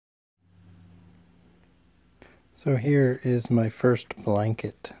So here is my first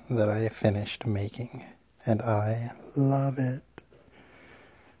blanket that I finished making, and I love it.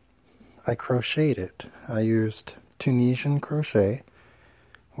 I crocheted it. I used Tunisian crochet,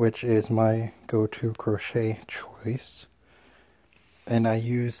 which is my go-to crochet choice, and I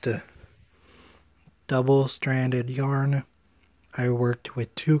used a double-stranded yarn. I worked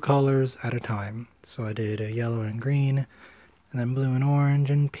with 2 colors at a time, so I did a yellow and green, and then blue and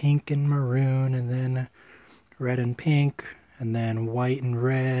orange, and pink and maroon, and then red and pink, and then white and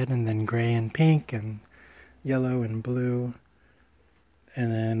red, and then gray and pink, and yellow and blue.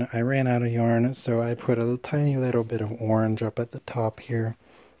 And then I ran out of yarn, so I put a tiny little bit of orange up at the top here,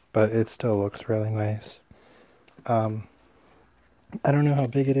 but it still looks really nice. I don't know how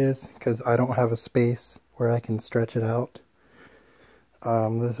big it is, because I don't have a space where I can stretch it out.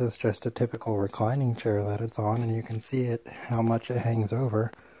 This is just a typical reclining chair that it's on, and you can see it, how much it hangs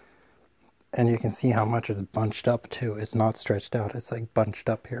over. And you can see how much it's bunched up too. It's not stretched out, it's like bunched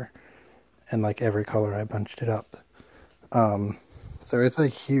up here. And like every color I bunched it up. So it's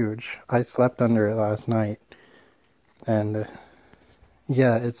like huge. I slept under it last night. And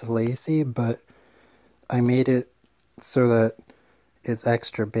yeah, it's lacy, but I made it so that it's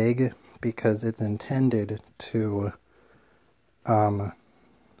extra big because it's intended to so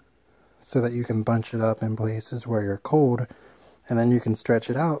that you can bunch it up in places where you're cold, and then you can stretch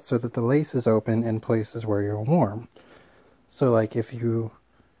it out so that the lace is open in places where you're warm. So like if you,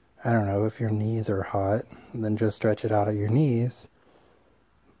 I don't know, if your knees are hot, then just stretch it out at your knees.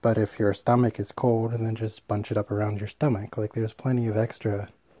 But if your stomach is cold, then just bunch it up around your stomach. Like there's plenty of extra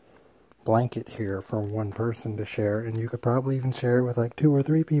blanket here for one person to share, and you could probably even share it with like 2 or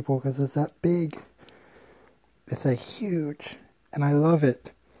 3 people because it's that big. It's like huge, and I love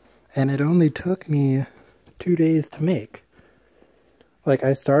it. And it only took me 2 days to make. Like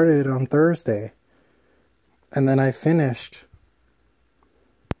I started on Thursday, and then I finished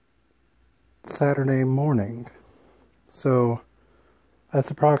Saturday morning. So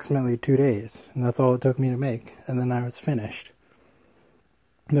that's approximately 2 days, and that's all it took me to make, and then I was finished.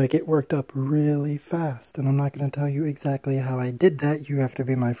 Like, it worked up really fast, and I'm not going to tell you exactly how I did that. You have to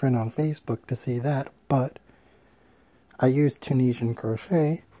be my friend on Facebook to see that, but I used Tunisian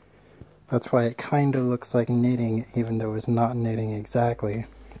crochet. That's why it kind of looks like knitting, even though it's not knitting exactly,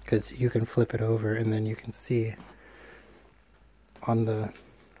 because you can flip it over, and then you can see on the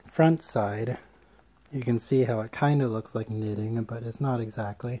front side, you can see how it kind of looks like knitting, but it's not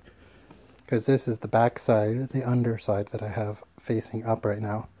exactly, because this is the back side, the underside that I have facing up right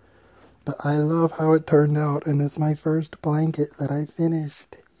now. But I love how it turned out, and it's my first blanket that I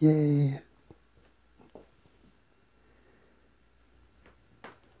finished. Yay!